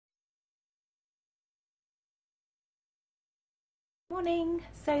Morning.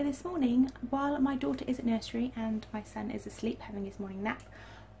 So this morning, while my daughter is at nursery and my son is asleep having his morning nap,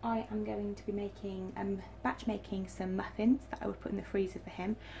 I am going to be batch making some muffins that I would put in the freezer for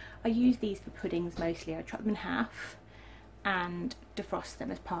him. I use these for puddings mostly. I chop them in half and defrost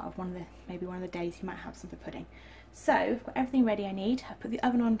them as part of maybe one of the days you might have some for pudding. So I've got everything ready I need. I've put the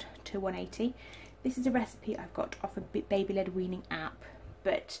oven on to 180. This is a recipe I've got off a Baby Led Weaning app,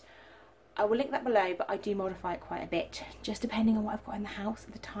 but I will link that below, but I do modify it quite a bit, just depending on what I've got in the house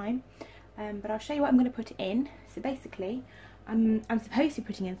at the time. But I'll show you what I'm going to put it in. So basically, I'm supposed to be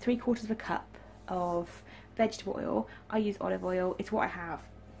putting in 3/4 cup of vegetable oil. I use olive oil. It's what I have.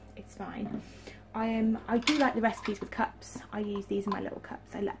 It's fine. I do like the recipes with cups. I use these in my little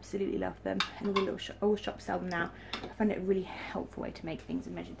cups. I absolutely love them, and all shops sell them now. I find it a really helpful way to make things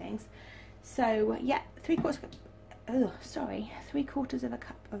and measure things. So yeah, 3/4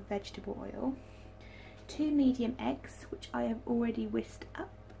 cup of vegetable oil, 2 medium eggs, which I have already whisked up,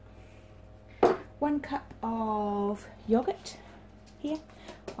 1 cup of yogurt here,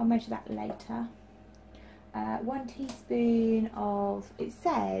 I'll measure that later, 1 teaspoon of, it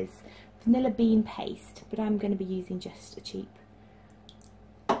says vanilla bean paste, but I'm going to be using just a cheap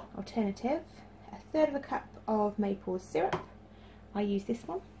alternative, 1/3 cup of maple syrup, I use this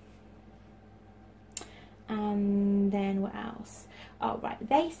one. And then what else? Oh right,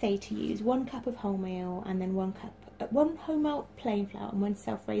 they say to use 1 cup of wholemeal and then 1 wholemeal plain flour and 1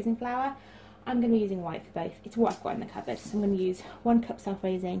 self-raising flour. I'm going to be using white for both. It's what I've got in the cupboard. So I'm going to use 1 cup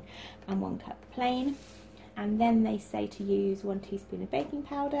self-raising and 1 cup plain. And then they say to use 1 teaspoon of baking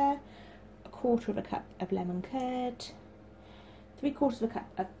powder, 1/4 cup of lemon curd, 3/4 cup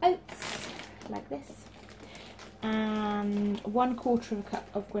of oats, like this, and 1/4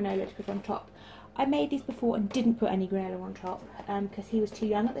 cup of granola to put on top. I made these before and didn't put any granola on top because he was too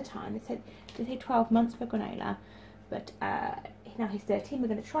young at the time. They said to take 12 months for granola, but now he's 13. We're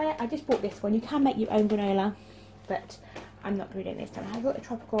going to try it. I just bought this one. You can make your own granola, but I'm not going to do it this time. I thought a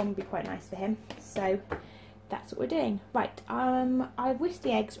tropical one would be quite nice for him, so that's what we're doing. Right, I've whisked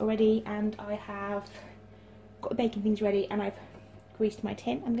the eggs already, and I have got the baking things ready, and I've greased my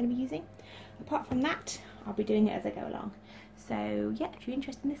tin I'm going to be using. Apart from that, I'll be doing it as I go along. So yeah, if you're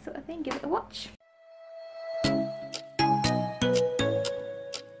interested in this sort of thing, give it a watch.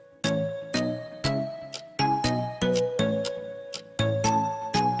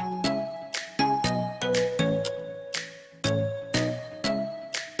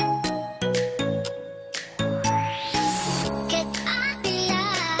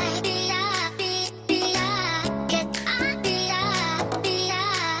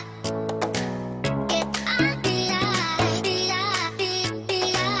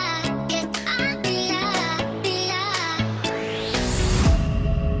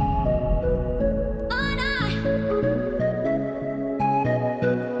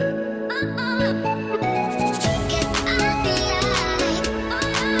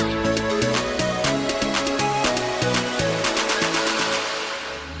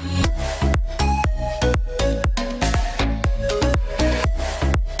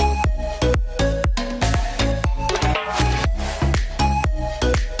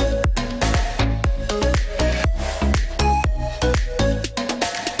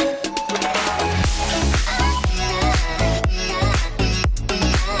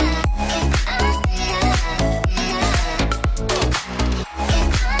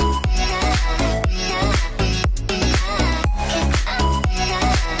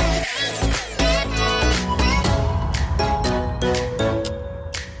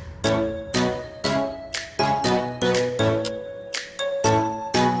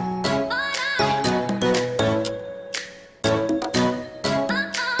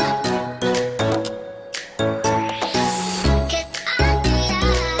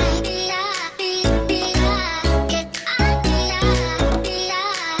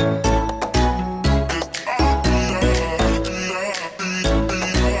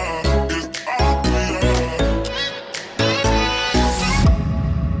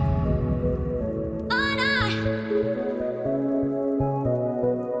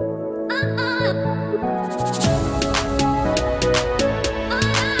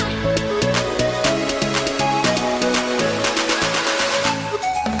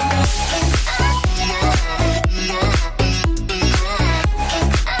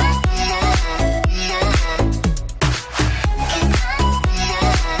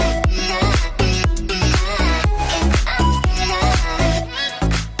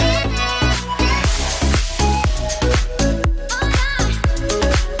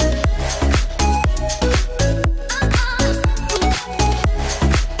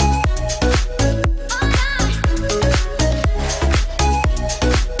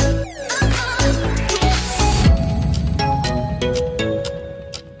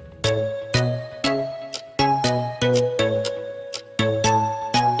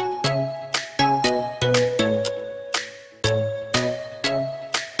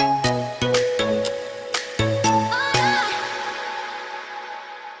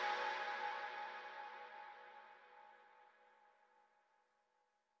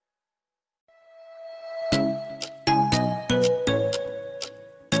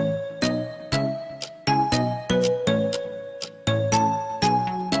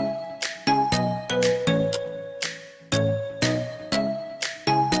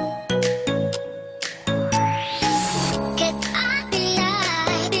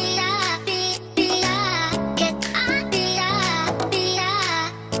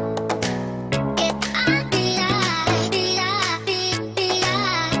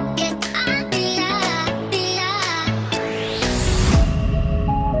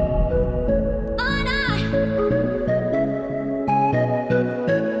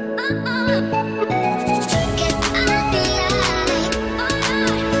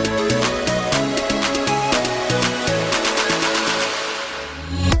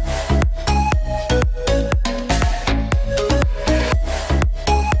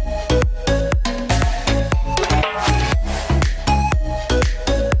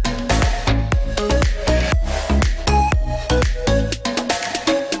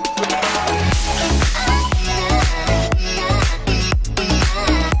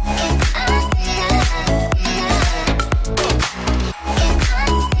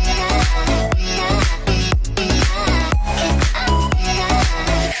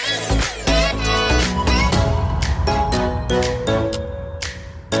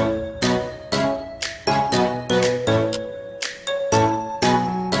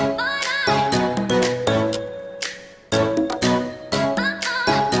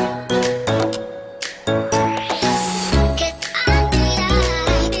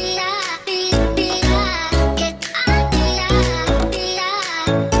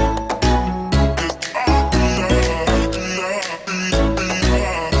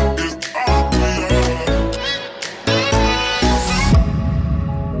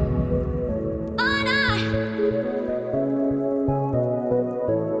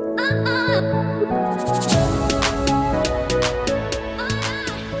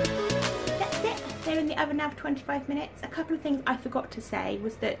 Oven now for 25 minutes. A couple of things I forgot to say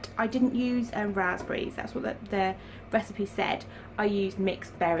was that I didn't use raspberries. That's what the recipe said. I used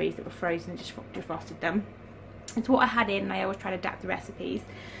mixed berries that were frozen and just defrosted them. It's what I had in, and I always try to adapt the recipes.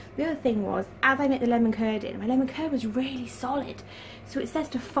 The other thing was, as I make the lemon curd in, my lemon curd was really solid. So it says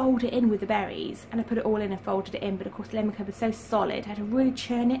to fold it in with the berries, and I put it all in and folded it in, but of course the lemon curd was so solid, I had to really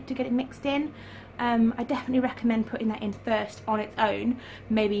churn it to get it mixed in. I definitely recommend putting that in first on its own,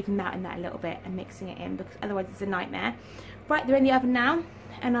 maybe even melting that a little bit and mixing it in, because otherwise it's a nightmare. Right, they're in the oven now,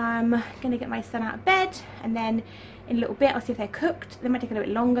 and I'm going to get my son out of bed, and then in a little bit I'll see if they're cooked. They might take a little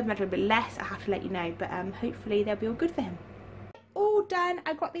bit longer, they might take a little bit less, I'll have to let you know, but hopefully they'll be all good for him. All done.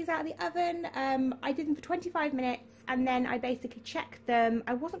 I got these out of the oven. I did them for 25 minutes, and then I basically checked them.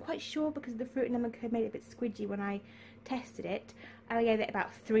 I wasn't quite sure because the fruit and lemon curd made it a bit squidgy when I tested it. I gave it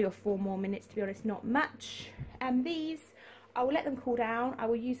about 3 or 4 more minutes, to be honest, not much. These, I will let them cool down. I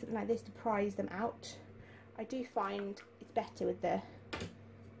will use something like this to prise them out. I do find it's better with the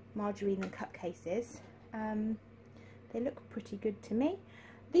margarine than cup cases. They look pretty good to me.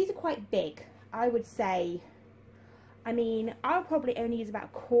 These are quite big. I would say, I mean, I'll probably only use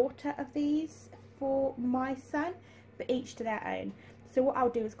about 1/4 of these for my son, but each to their own. So what I'll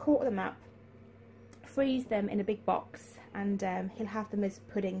do is quarter them up, freeze them in a big box, and he'll have them as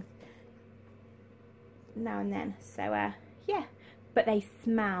pudding now and then. So yeah, but they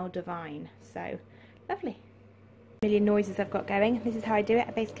smell divine, so lovely. Million noises I've got going. This is how I do it.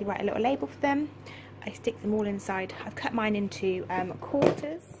 I basically write a little label for them. I stick them all inside. I've cut mine into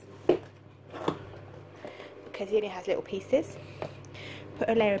quarters because he only has little pieces. Put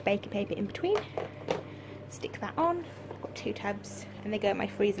a layer of baking paper in between, stick that on. I've got 2 tubs, and they go in my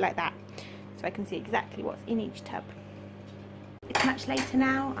freezer like that, so I can see exactly what's in each tub. It's much later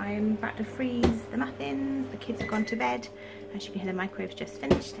now. I'm about to freeze the muffins. The kids have gone to bed. As you can hear, the microwave's just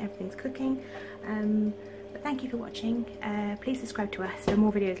finished. Everything's cooking. But thank you for watching. Please subscribe to us for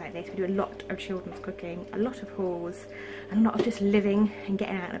more videos like this. We do a lot of children's cooking, a lot of hauls, and a lot of just living and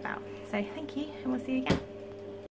getting out and about. So thank you, and we'll see you again.